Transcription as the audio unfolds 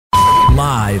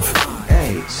Live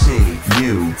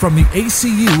ACU. from the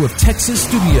ACU of Texas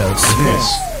Studios.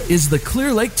 This is the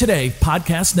Clear Lake Today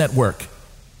Podcast Network.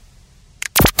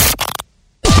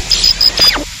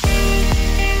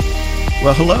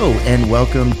 Well, hello, and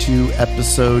welcome to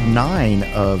episode 9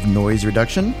 of Noise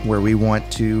Reduction, where we want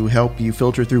to help you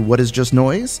filter through what is just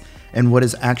noise and what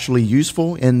is actually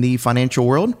useful in the financial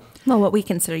world. Well, what we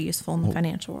consider useful in the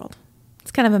financial world.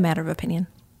 It's kind of a matter of opinion.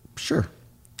 Sure.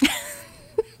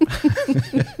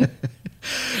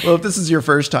 Well, if this is your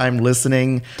first time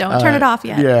listening... Don't turn it off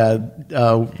yet.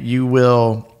 Yeah, you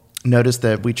will notice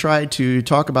that we try to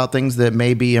talk about things that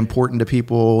may be important to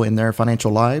people in their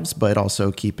financial lives, but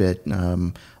also keep it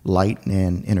light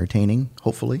and entertaining,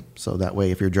 hopefully. So that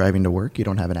way, if you're driving to work, you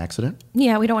don't have an accident.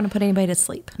 Yeah, we don't want to put anybody to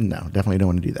sleep. No, definitely don't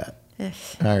want to do that.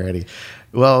 Alrighty.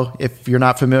 Well, if you're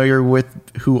not familiar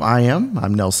with who I am,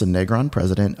 I'm Nelson Negron,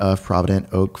 president of Provident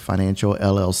Oak Financial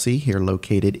LLC, here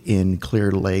located in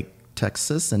Clear Lake,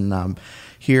 Texas. And I'm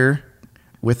here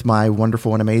with my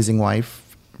wonderful and amazing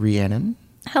wife, Rhiannon.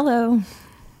 Hello.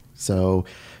 So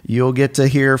you'll get to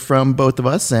hear from both of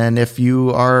us. And if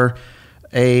you are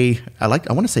I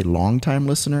want to say long-time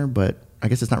listener, but I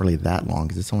guess it's not really that long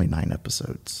because it's only 9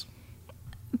 episodes.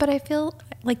 But I feel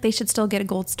like they should still get a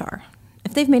gold star.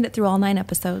 If they've made it through all 9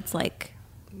 episodes, like,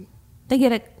 they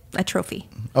get a trophy.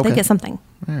 Okay. They get something.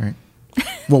 All right.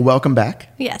 Well, welcome back.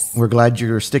 Yes. We're glad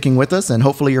you're sticking with us, and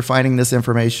hopefully you're finding this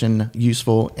information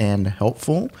useful and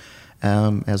helpful,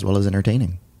 as well as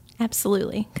entertaining.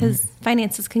 Absolutely, because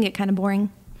finances can get kind of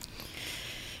boring.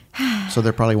 So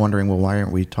they're probably wondering, well, why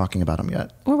aren't we talking about them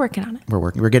yet? We're working on it.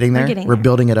 We're getting there. We're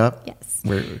building it up. Yes.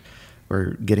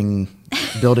 We're building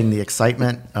the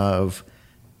excitement of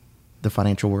the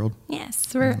financial world.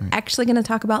 Yes. We're actually going to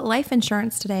talk about life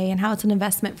insurance today and how it's an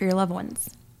investment for your loved ones.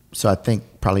 So I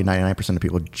think probably 99% of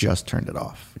people just turned it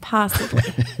off. Possibly.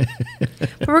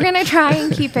 But we're going to try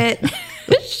and keep it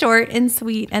short and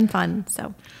sweet and fun.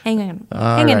 So hang in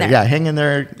there. Yeah, hang in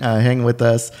there. Hang with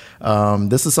us.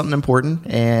 This is something important.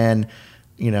 And,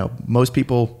 most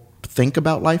people think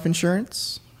about life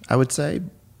insurance, I would say.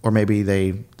 Or maybe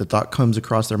the thought comes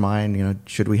across their mind,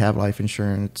 should we have life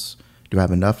insurance? Do I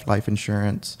have enough life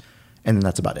insurance? And then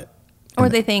that's about it. Or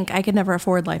they think I could never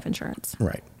afford life insurance.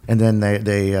 Right. And then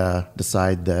they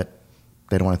decide that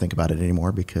they don't want to think about it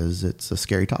anymore because it's a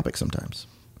scary topic sometimes.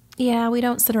 Yeah, we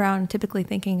don't sit around typically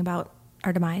thinking about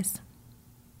our demise.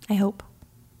 I hope.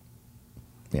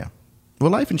 Yeah.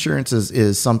 Well, life insurance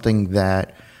is something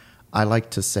that I like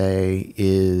to say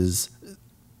is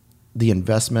the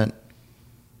investment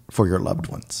for your loved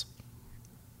ones.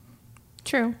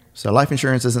 True. So life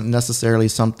insurance isn't necessarily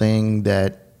something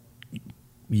that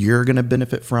you're going to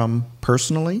benefit from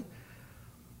personally,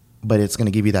 but it's going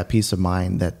to give you that peace of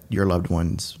mind that your loved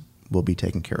ones will be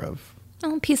taken care of.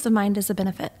 Well, peace of mind is a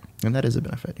benefit. And that is a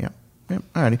benefit, yeah.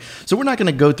 All righty. So we're not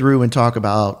going to go through and talk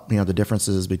about, the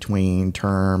differences between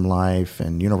term life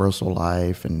and universal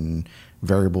life and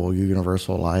variable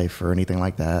universal life or anything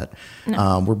like that.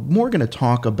 No. We're more going to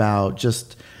talk about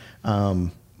just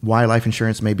why life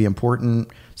insurance may be important,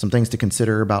 some things to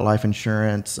consider about life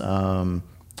insurance,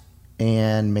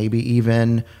 and maybe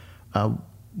even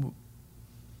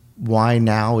why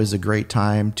now is a great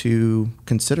time to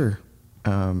consider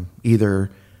either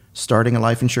starting a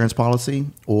life insurance policy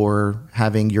or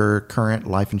having your current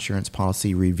life insurance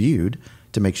policy reviewed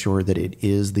to make sure that it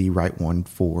is the right one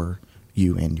for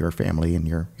you and your family and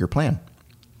your plan.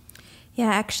 Yeah,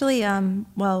 actually,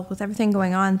 with everything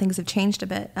going on, things have changed a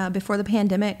bit. Before the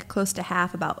pandemic, close to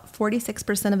half, about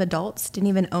 46% of adults didn't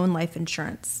even own life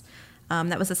insurance.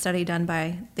 That was a study done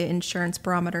by the Insurance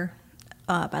Barometer,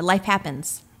 by Life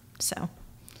Happens. So,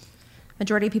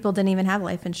 majority of people didn't even have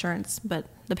life insurance, but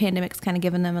the pandemic's kind of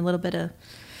given them a little bit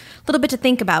to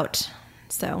think about.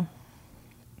 So,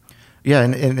 yeah,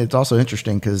 and it's also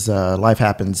interesting because Life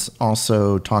Happens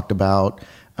also talked about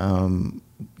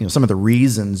some of the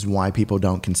reasons why people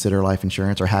don't consider life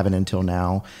insurance or haven't until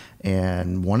now.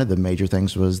 And one of the major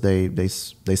things was they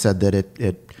said that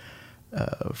it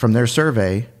from their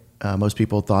survey, most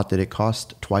people thought that it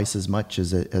cost twice as much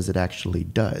as it actually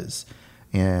does.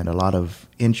 And a lot of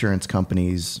insurance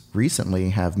companies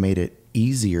recently have made it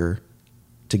easier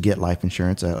to get life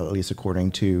insurance, at least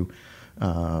according to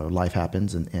Life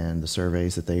Happens and the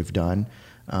surveys that they've done.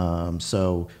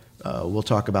 So we'll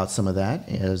talk about some of that,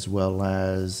 as well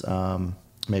as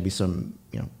maybe some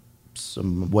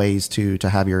ways to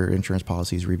have your insurance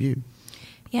policies reviewed.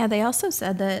 Yeah, they also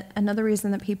said that another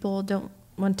reason that people don't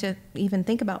want to even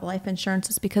think about life insurance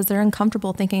is because they're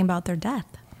uncomfortable thinking about their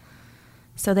death.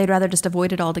 So they'd rather just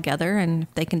avoid it altogether, and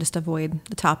if they can just avoid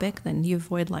the topic, then you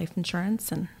avoid life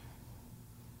insurance. And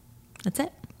That's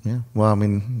it. Yeah. Well, I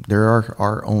mean, there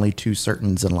are only two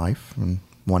certains in life, and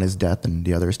one is death, and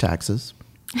the other is taxes.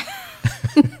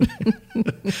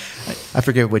 I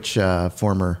forget which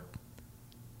former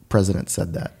president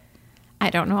said that. I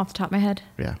don't know off the top of my head.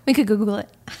 Yeah. We could Google it.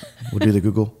 We'll do the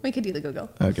Google. We could do the Google.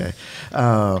 Okay.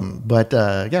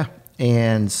 Yeah.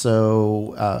 And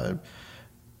so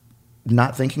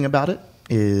not thinking about it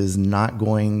is not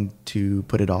going to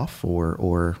put it off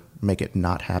or make it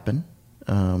not happen.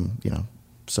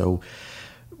 So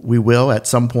we will at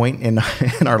some point in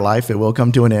our life, it will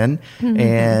come to an end. Mm-hmm.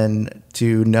 And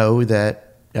to know that,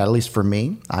 at least for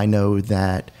me, I know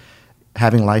that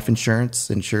having life insurance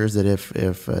ensures that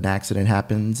if an accident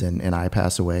happens and I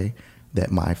pass away,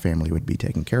 that my family would be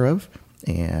taken care of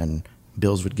and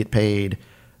bills would get paid,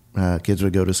 kids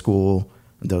would go to school,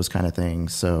 those kind of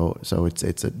things. So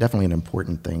it's definitely an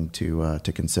important thing to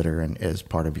consider and as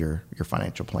part of your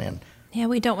financial plan. Yeah,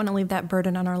 we don't want to leave that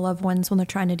burden on our loved ones when they're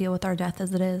trying to deal with our death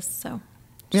as it is. So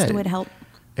just a way to help.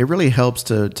 It really helps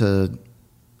to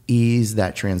ease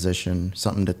that transition,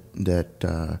 something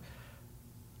that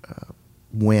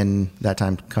when that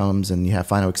time comes and you have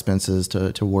final expenses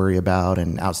to worry about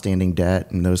and outstanding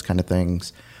debt and those kind of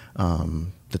things,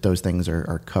 that those things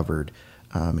are covered,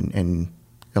 and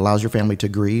allows your family to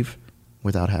grieve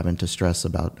without having to stress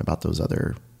about those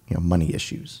other money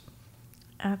issues.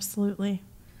 Absolutely.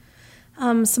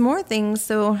 Some more things.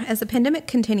 So as the pandemic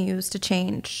continues to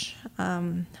change,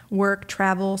 work,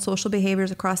 travel, social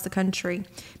behaviors across the country,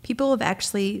 people have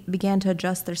actually began to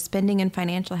adjust their spending and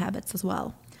financial habits as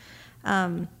well.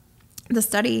 The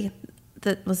study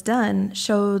that was done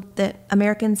showed that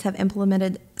Americans have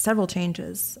implemented several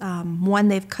changes. One,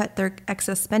 they've cut their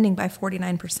excess spending by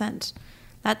 49%.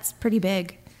 That's pretty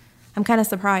big. I'm kind of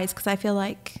surprised because I feel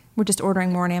like we're just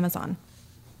ordering more on Amazon.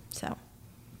 So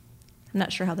I'm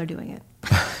not sure how they're doing it.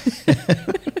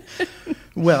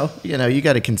 Well, you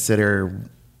got to consider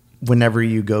whenever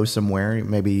you go somewhere,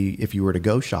 maybe if you were to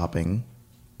go shopping,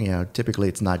 typically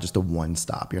it's not just a one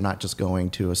stop. You're not just going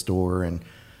to a store and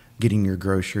getting your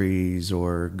groceries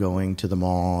or going to the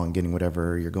mall and getting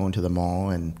whatever. You're going to the mall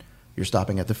and you're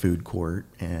stopping at the food court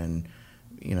and,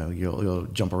 you'll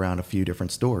jump around a few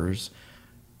different stores.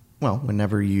 Well,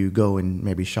 whenever you go and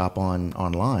maybe shop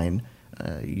online,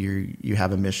 you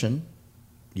have a mission.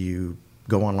 You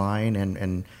go online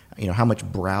and how much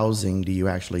browsing do you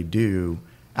actually do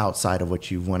outside of what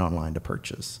you went online to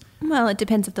purchase? Well, it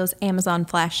depends if those Amazon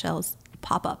flash sales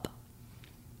pop up.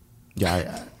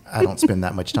 Yeah, I don't spend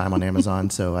that much time on Amazon,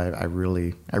 so I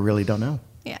really don't know.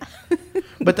 Yeah.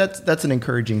 But that's an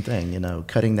encouraging thing,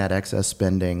 cutting that excess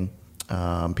spending.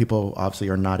 People obviously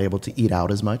are not able to eat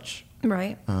out as much,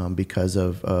 right? Because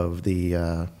of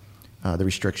the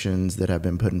restrictions that have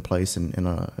been put in place in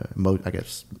I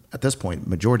guess at this point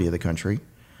majority of the country,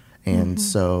 and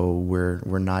so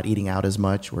we're not eating out as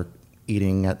much. We're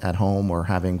eating at home or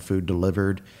having food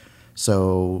delivered.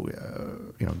 So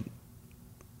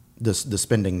the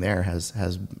spending there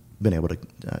has been able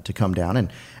to come down, and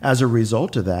as a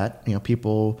result of that,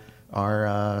 people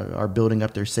are building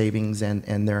up their savings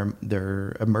and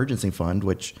their emergency fund,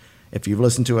 which, if you've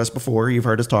listened to us before, you've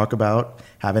heard us talk about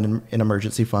having an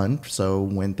emergency fund. So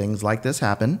when things like this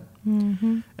happen,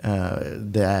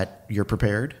 that you're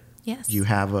prepared. Yes. You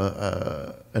have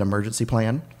an emergency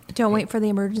plan. Don't wait for the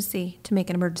emergency to make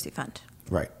an emergency fund.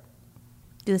 Right.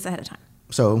 Do this ahead of time.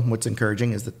 So what's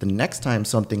encouraging is that the next time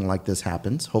something like this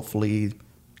happens, hopefully,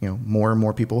 more and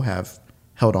more people have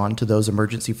held on to those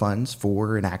emergency funds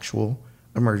for an actual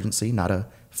emergency, not a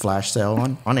flash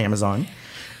sale on Amazon.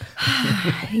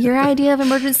 Your idea of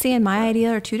emergency and my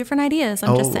idea are two different ideas.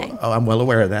 I'm just saying. Oh, I'm well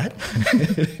aware of that.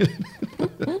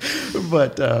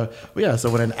 But yeah, so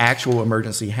when an actual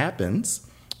emergency happens,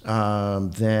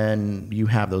 then you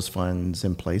have those funds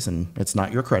in place, and it's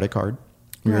not your credit card.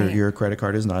 Your credit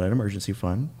card is not an emergency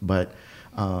fund. But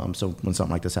so when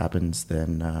something like this happens,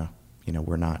 then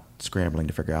we're not scrambling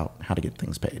to figure out how to get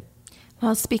things paid.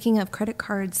 Well, speaking of credit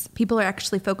cards, people are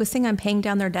actually focusing on paying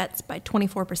down their debts by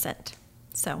 24%.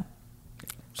 So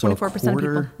 24%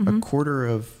 of people. A quarter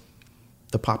of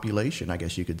the population, I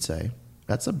guess you could say.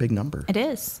 That's a big number. It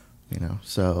is.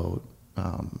 So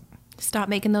stop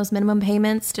making those minimum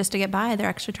payments just to get by. They're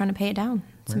actually trying to pay it down.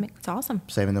 It's awesome.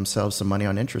 Saving themselves some money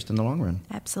on interest in the long run.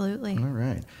 Absolutely. All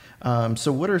right.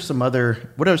 So what are some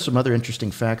other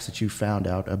interesting facts that you found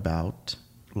out about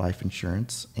life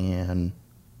insurance and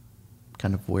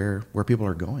kind of where people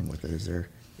are going with it? Is there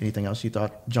anything else you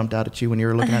thought jumped out at you when you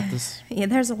were looking at this? Yeah,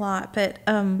 there's a lot. But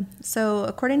so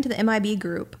according to the MIB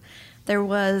group, there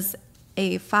was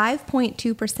a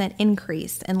 5.2%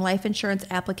 increase in life insurance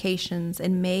applications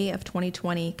in May of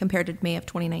 2020 compared to May of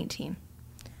 2019.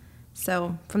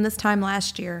 So from this time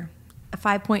last year, a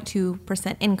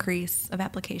 5.2% increase of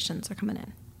applications are coming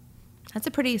in. That's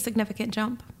a pretty significant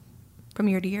jump from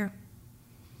year to year.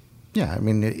 Yeah, I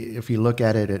mean, if you look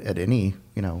at it at any,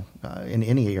 in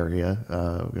any area,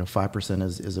 5%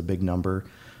 is a big number,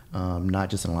 not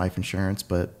just in life insurance,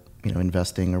 but,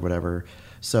 investing or whatever.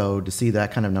 So to see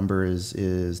that kind of number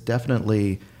is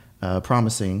definitely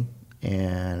promising,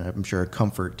 and I'm sure a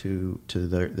comfort to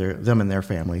them and their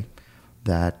family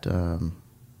that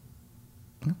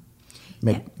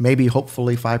maybe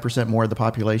hopefully 5% more of the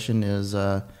population is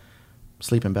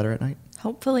sleeping better at night.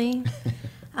 Hopefully.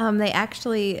 They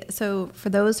actually, so for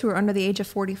those who are under the age of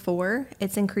 44,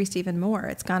 it's increased even more.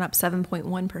 It's gone up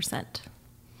 7.1%.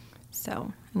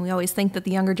 So, and we always think that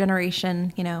the younger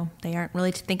generation, they aren't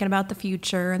really thinking about the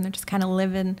future and they're just kind of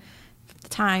living the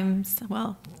times.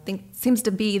 Well, seems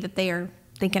to be that they are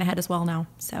thinking ahead as well now.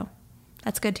 So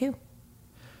that's good too.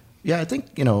 Yeah, I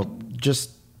think,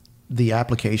 just the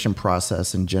application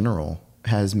process in general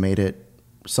has made it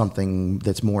something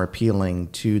that's more appealing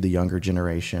to the younger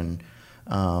generation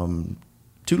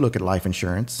to look at life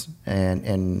insurance.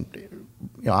 And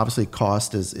obviously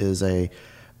cost is a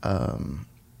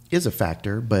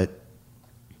factor, but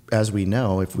as we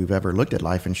know, if we've ever looked at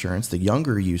life insurance, the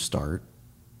younger you start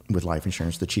with life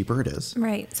insurance, the cheaper it is.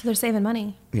 Right. So they're saving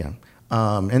money. Yeah.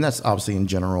 And that's obviously in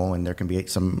general, and there can be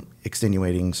some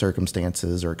extenuating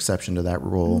circumstances or exception to that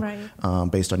rule,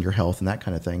 right, based on your health and that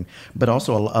kind of thing. But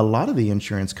also a lot of the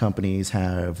insurance companies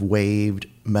have waived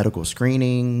medical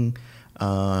screening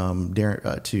for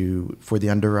the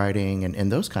underwriting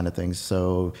and those kind of things.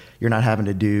 So you're not having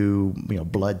to do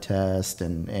blood test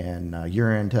and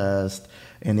urine test,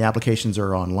 and the applications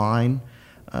are online.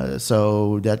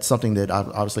 So that's something that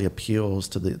obviously appeals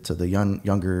to the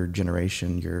younger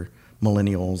generation, your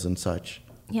millennials and such.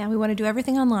 Yeah, we want to do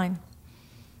everything online.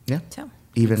 Yeah. So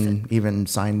even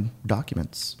sign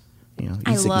documents.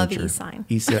 I love e-sign.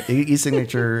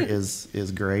 E-signature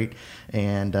is great,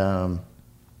 and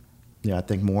I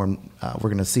think more we're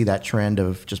going to see that trend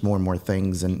of just more and more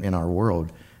things in our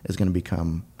world is going to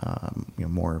become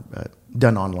more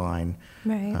done online,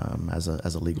 right, as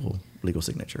a legal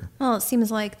signature. Well, it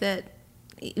seems like that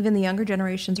even the younger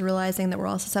generations are realizing that we're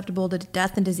all susceptible to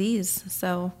death and disease.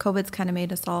 So COVID's kind of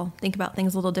made us all think about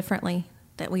things a little differently,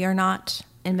 that we are not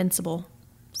invincible.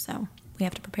 So we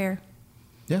have to prepare.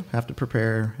 Yeah, have to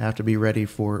prepare, have to be ready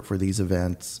for these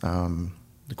events.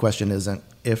 The question isn't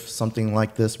if something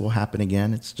like this will happen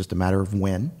again. It's just a matter of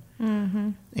when.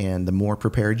 Mm-hmm. And the more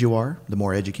prepared you are, the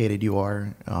more educated you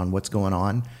are on what's going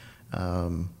on,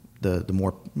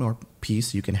 the more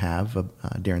peace you can have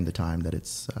during the time that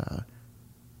it's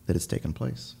taken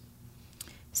place.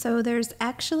 So there's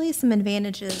actually some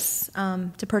advantages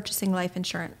to purchasing life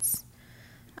insurance.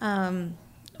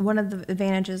 One of the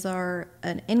advantages are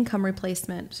an income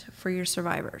replacement for your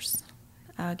survivors.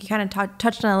 You kind of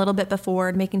touched on it a little bit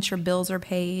before, making sure bills are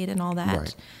paid and all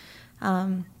that.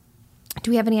 Right.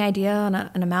 Do we have any idea on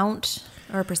an amount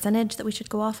or a percentage that we should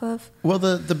go off of? Well,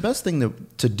 the best thing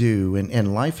to do,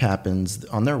 and Life Happens,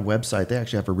 on their website, they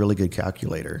actually have a really good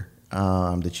calculator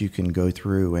that you can go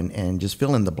through and just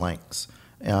fill in the blanks.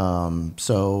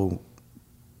 So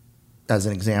as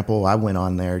an example, I went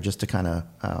on there just to kind of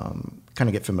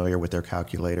get familiar with their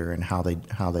calculator and how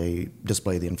they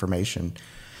display the information.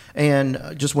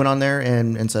 And just went on there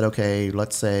and said, okay,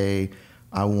 let's say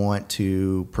I want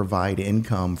to provide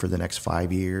income for the next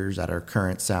 5 years at our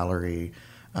current salary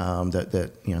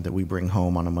that we bring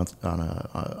home on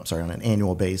an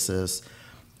annual basis.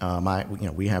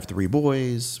 We have 3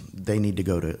 boys. They need to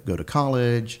go to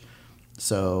college.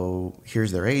 So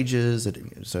here's their ages.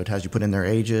 So it has you put in their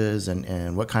ages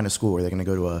and what kind of school. Are they going to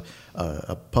go to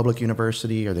a public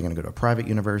university? Are they going to go to a private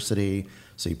university?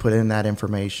 So you put in that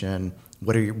information.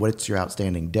 What's your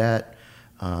outstanding debt,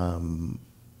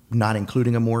 not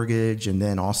including a mortgage, and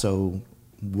then also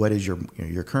what is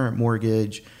your current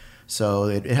mortgage. So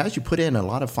it has you put in a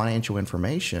lot of financial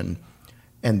information,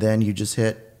 and then you just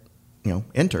hit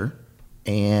enter,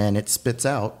 and it spits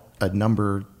out a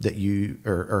number that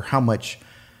or how much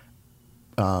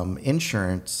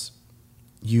insurance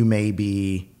you may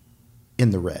be in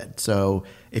the red. So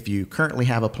if you currently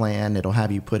have a plan, it'll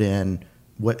have you put in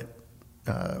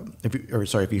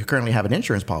if you currently have an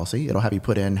insurance policy, it'll have you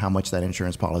put in how much that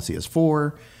insurance policy is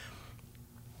for,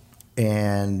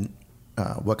 and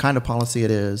what kind of policy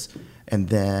it is, and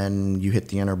then you hit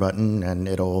the enter button, and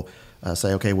it'll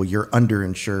say, okay, well, you're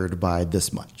underinsured by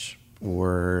this much,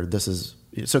 or this is.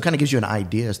 So it kind of gives you an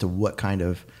idea as to what kind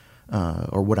of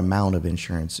or what amount of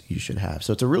insurance you should have.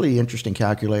 So it's a really interesting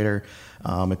calculator.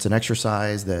 It's an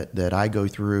exercise that I go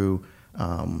through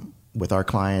with our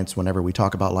clients whenever we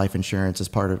talk about life insurance as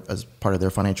part of their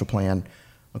financial plan.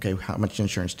 Okay, how much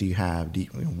insurance do you have?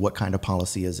 What kind of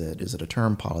policy is it? Is it a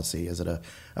term policy? Is it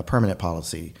a permanent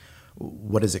policy?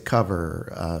 What does it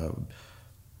cover?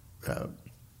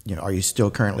 Are you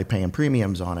still currently paying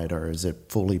premiums on it, or is it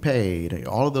fully paid?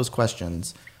 All of those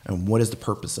questions. And what is the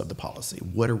purpose of the policy?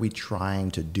 What are we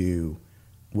trying to do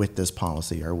with this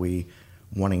policy? Are we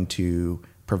wanting to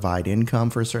provide income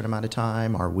for a certain amount of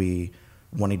time? Are we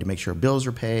wanting to make sure bills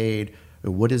are paid?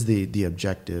 What is the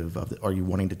objective of are you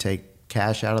wanting to take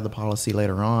cash out of the policy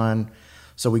later on?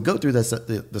 So we go through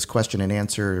this question and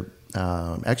answer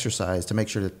exercise to make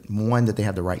sure that, one, that they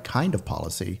have the right kind of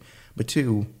policy, but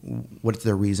two, what's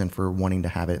their reason for wanting to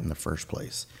have it in the first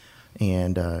place?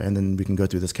 And then we can go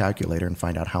through this calculator and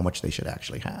find out how much they should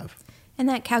actually have. And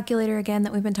that calculator, again,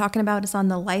 that we've been talking about is on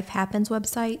the Life Happens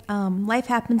website. Life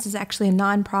Happens is actually a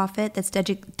nonprofit that's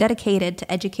dedicated to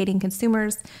educating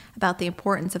consumers about the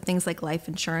importance of things like life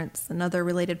insurance and other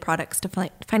related products to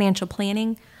financial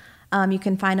planning. You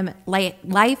can find them at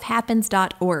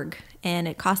lifehappens.org, and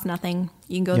it costs nothing.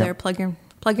 You can go there, plug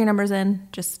your numbers in,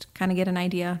 just kind of get an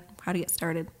idea how to get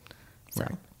started. So.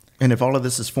 Right. And if all of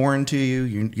this is foreign to you,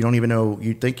 you don't even know,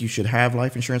 you think you should have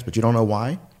life insurance, but you don't know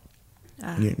why,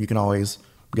 you can always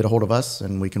get a hold of us,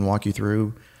 and we can walk you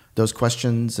through those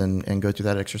questions and go through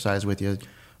that exercise with you,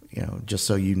 just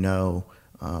so you know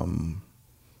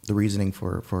the reasoning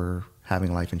for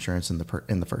having life insurance in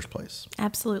the first place.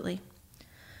 Absolutely.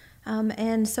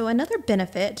 And so another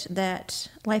benefit that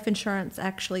life insurance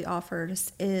actually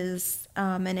offers is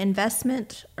an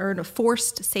investment or a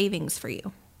forced savings for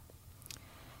you.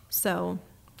 So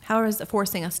how is it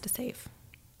forcing us to save?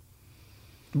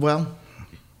 Well,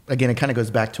 again, it kind of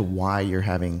goes back to why you're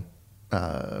having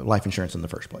life insurance in the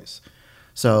first place.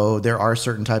 So there are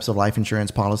certain types of life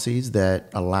insurance policies that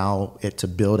allow it to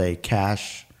build a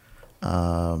cash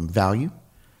value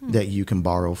that you can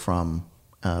borrow from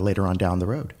later on down the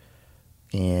road.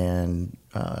 And,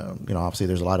 obviously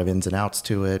there's a lot of ins and outs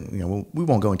to it. We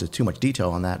won't go into too much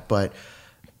detail on that, but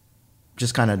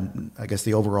just kind of, I guess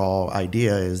the overall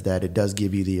idea is that it does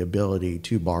give you the ability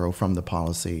to borrow from the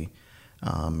policy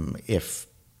if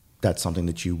that's something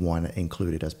that you want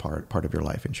included as part of your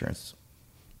life insurance.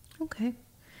 Okay.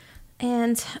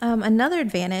 And another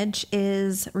advantage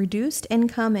is reduced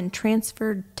income and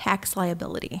transferred tax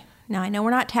liability. Now, I know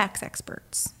we're not tax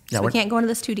experts, so we can't go into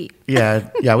this too deep. Yeah,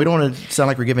 we don't want to sound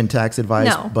like we're giving tax advice,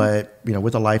 No. But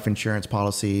with a life insurance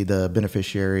policy, the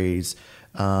beneficiaries,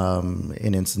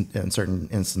 in certain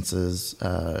instances,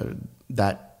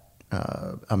 that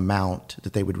amount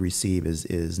that they would receive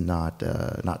is not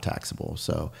taxable.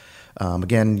 So,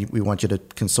 again, we want you to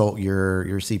consult your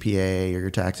CPA or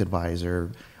your tax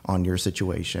advisor on your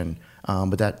situation,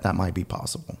 but that might be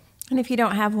possible. And if you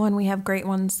don't have one, we have great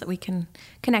ones that we can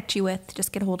connect you with.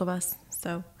 Just get a hold of us.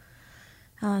 So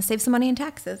save some money in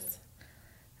taxes.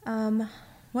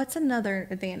 What's another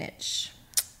advantage?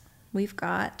 We've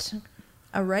got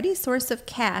a ready source of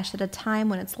cash at a time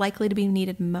when it's likely to be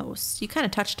needed most. You kind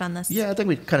of touched on this. Yeah, I think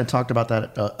we kind of talked about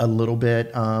that a little bit.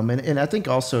 And I think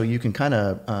also you can kind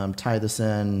of tie this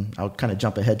in. I'll kind of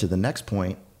jump ahead to the next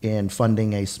point in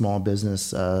funding a small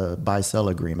business buy-sell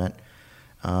agreement.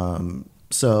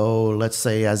 So let's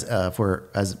say as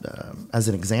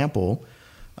an example,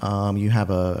 you have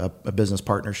a business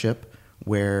partnership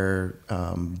where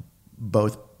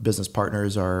both business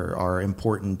partners are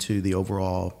important to the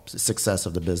overall success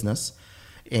of the business,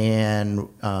 and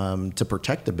to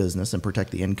protect the business and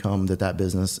protect the income that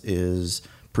business is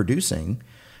producing,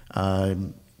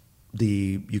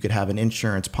 you could have an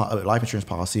life insurance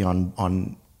policy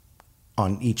on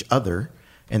each other.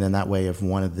 And then that way, if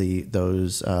one of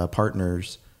those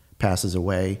partners passes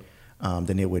away,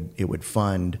 then it would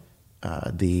fund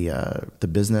the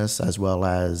business, as well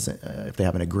as if they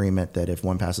have an agreement that if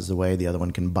one passes away, the other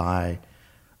one can buy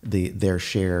their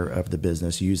share of the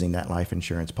business using that life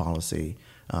insurance policy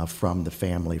from the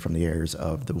family, from the heirs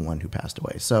of the one who passed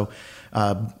away. So,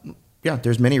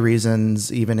 there's many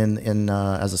reasons, even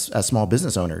as small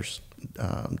business owners,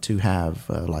 to have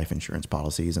life insurance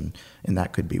policies, and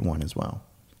that could be one as well.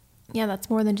 Yeah, that's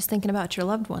more than just thinking about your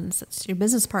loved ones. It's your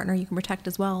business partner you can protect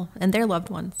as well, and their loved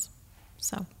ones.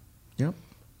 So, yep.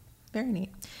 Very neat.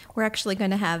 We're actually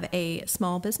going to have a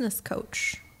small business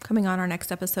coach coming on our next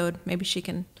episode. Maybe she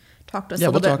can talk to us a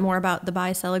little bit more about the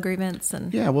buy-sell agreements.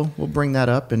 And we'll bring that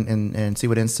up and see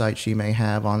what insight she may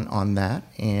have on that,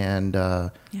 and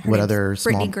what other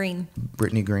Brittany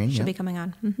Green should be coming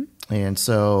on. Mm-hmm. And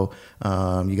so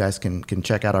you guys can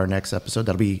check out our next episode.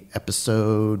 That'll be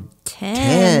episode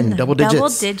 10. Double digits. Double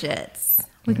digits.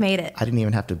 We've made it. I didn't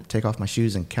even have to take off my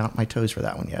shoes and count my toes for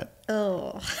that one yet.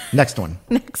 Oh. Next one.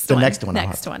 Next the one. next one.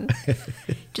 Next one.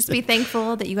 Just be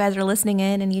thankful that you guys are listening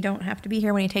in and you don't have to be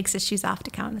here when he takes his shoes off to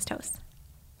count his toes.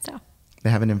 So They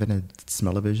haven't invented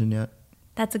smell-o-vision yet.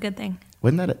 that's a good thing.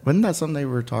 Wasn't that something they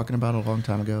were talking about a long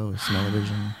time ago?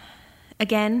 Smell-o-vision.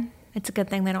 Again, it's a good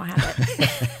thing they don't have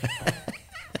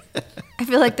it. I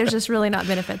feel like there's just really not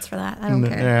benefits for that. I don't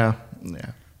care.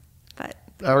 Yeah. But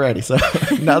Alrighty. So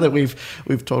now that we've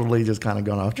totally just kind of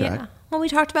gone off track. yeah. Well, we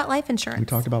talked about life insurance. We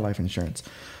talked about life insurance.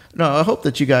 No, I hope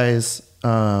that you guys,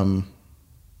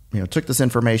 took this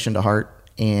information to heart,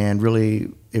 and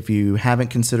really, if you haven't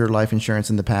considered life insurance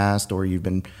in the past, or you've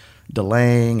been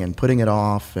delaying and putting it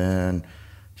off, and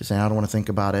just saying, I don't want to think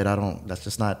about it. That's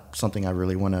just not something I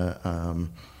really want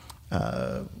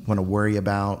to worry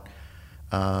about.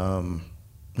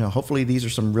 Hopefully, these are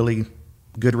some really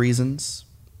good reasons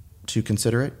to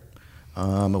consider it.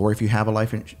 Or if you have a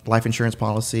life insurance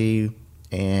policy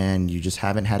and you just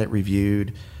haven't had it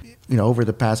reviewed, over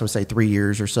the past, I would say 3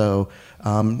 years or so,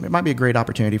 it might be a great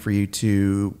opportunity for you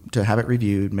to have it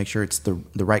reviewed, make sure it's the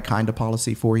right kind of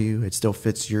policy for you. It still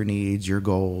fits your needs, your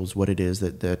goals, what it is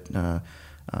that the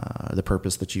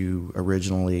purpose that you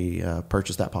originally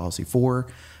purchased that policy for.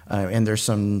 And there's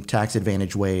some tax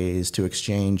advantage ways to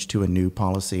exchange to a new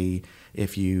policy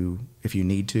if you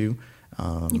need to.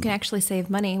 You can actually save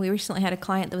money. We recently had a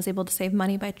client that was able to save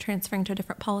money by transferring to a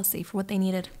different policy for what they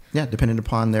needed. Yeah, depending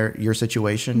upon your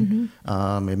situation,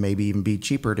 it may even be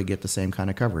cheaper to get the same kind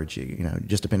of coverage.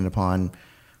 Just depending upon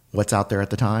what's out there at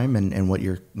the time and what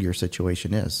your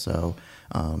situation is. So,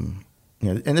 and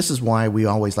this is why we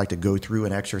always like to go through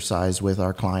an exercise with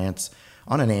our clients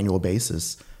on an annual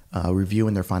basis,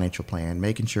 reviewing their financial plan,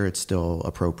 making sure it's still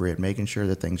appropriate, making sure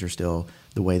that things are still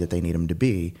the way that they need them to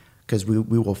be. Because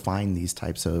we will find these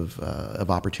types of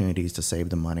opportunities to save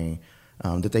the money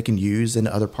that they can use in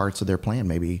other parts of their plan.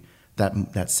 Maybe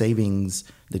that savings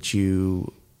that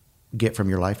you get from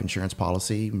your life insurance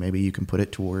policy, maybe you can put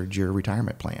it towards your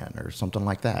retirement plan or something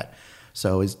like that.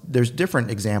 So there's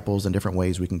different examples and different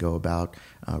ways we can go about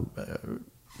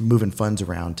moving funds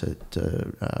around to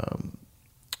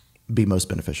be most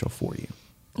beneficial for you.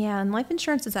 Yeah, and life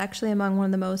insurance is actually among one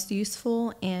of the most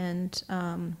useful and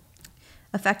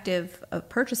effective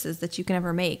purchases that you can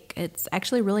ever make. It's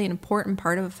actually really an important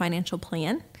part of a financial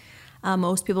plan.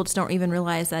 Most people just don't even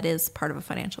realize that is part of a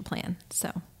financial plan.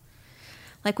 So,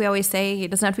 like we always say,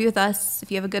 it doesn't have to be with us.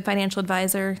 If you have a good financial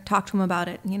advisor, talk to them about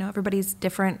it. Everybody's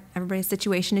different. Everybody's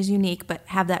situation is unique, but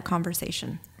have that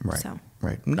conversation. Right. So.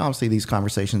 Right. And obviously, these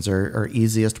conversations are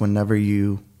easiest whenever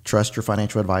you trust your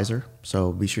financial advisor.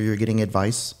 So be sure you're getting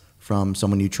advice from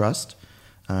someone you trust.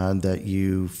 That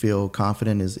you feel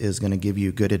confident is going to give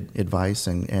you good advice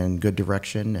and good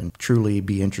direction, and truly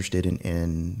be interested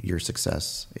in your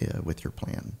success with your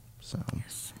plan. So,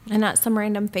 and not some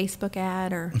random Facebook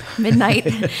ad or midnight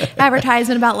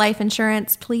advertisement about life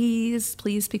insurance. Please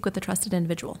speak with a trusted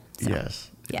individual. So,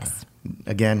 yes.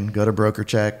 Again, go to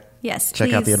BrokerCheck. Yes.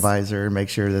 Check out the advisor. Make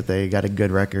sure that they got a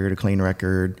good record, a clean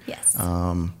record. Yes.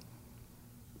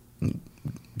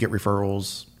 Get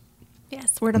referrals.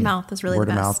 Yes, word of mouth is really the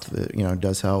best. Word of mouth,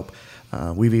 does help.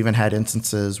 We've even had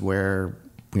instances where,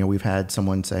 we've had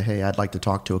someone say, hey, I'd like to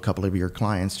talk to a couple of your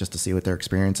clients just to see what their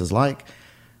experience is like.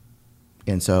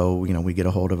 And so, we get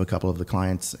a hold of a couple of the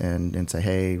clients and say,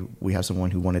 hey, we have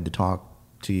someone who wanted to talk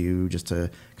to you just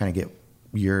to kind of get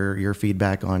your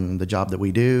feedback on the job that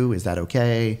we do. Is that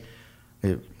okay?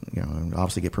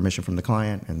 Obviously get permission from the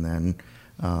client, and then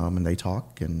and they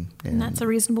talk. And that's a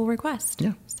reasonable request.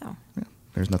 Yeah. So. Yeah.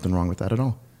 There's nothing wrong with that at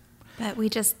all. But we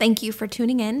just thank you for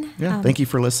tuning in. Yeah, thank you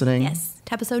for listening. Yes,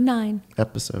 to episode 9.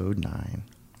 Episode 9.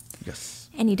 Yes.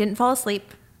 And you didn't fall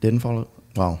asleep. Didn't fall.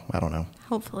 Well, I don't know.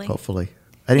 Hopefully.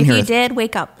 I didn't if hear. You did,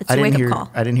 wake up. It's a wake-up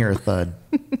call. I didn't hear a thud.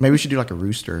 Maybe we should do like a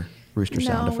rooster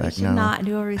sound effect. No, we should not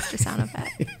do a rooster sound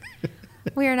effect.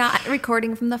 We are not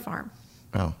recording from the farm.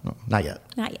 Oh, no, not yet.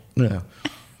 Not yet. No.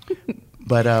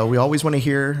 But we always want to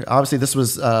hear. Obviously, this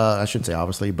was. I shouldn't say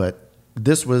obviously, but.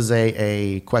 This was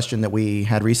a question that we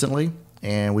had recently,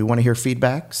 and we want to hear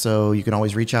feedback. So you can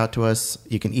always reach out to us.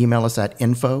 You can email us at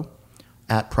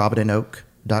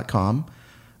info@providentoak.com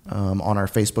on our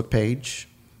Facebook page.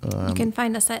 You can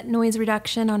find us at Noise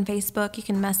Reduction on Facebook. You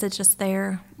can message us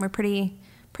there. We're pretty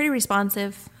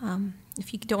responsive.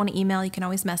 If you don't want to email, you can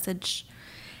always message.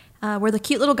 We're the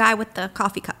cute little guy with the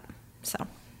coffee cup. So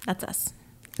that's us.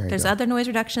 There's other noise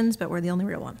reductions, but we're the only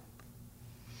real one.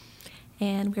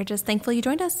 And we're just thankful you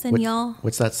joined us. And y'all,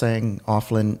 What's that saying?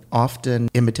 Often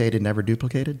imitated, never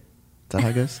duplicated. Is that how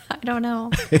it goes? I don't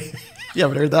know. You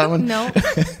haven't heard that one? No.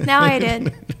 Now I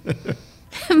did.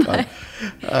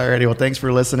 Alrighty. Well, thanks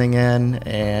for listening in,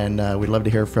 and we'd love to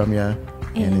hear from you.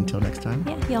 And until next time,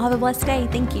 Yeah, y'all have a blessed day.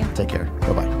 Thank you. take care.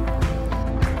 Bye-bye.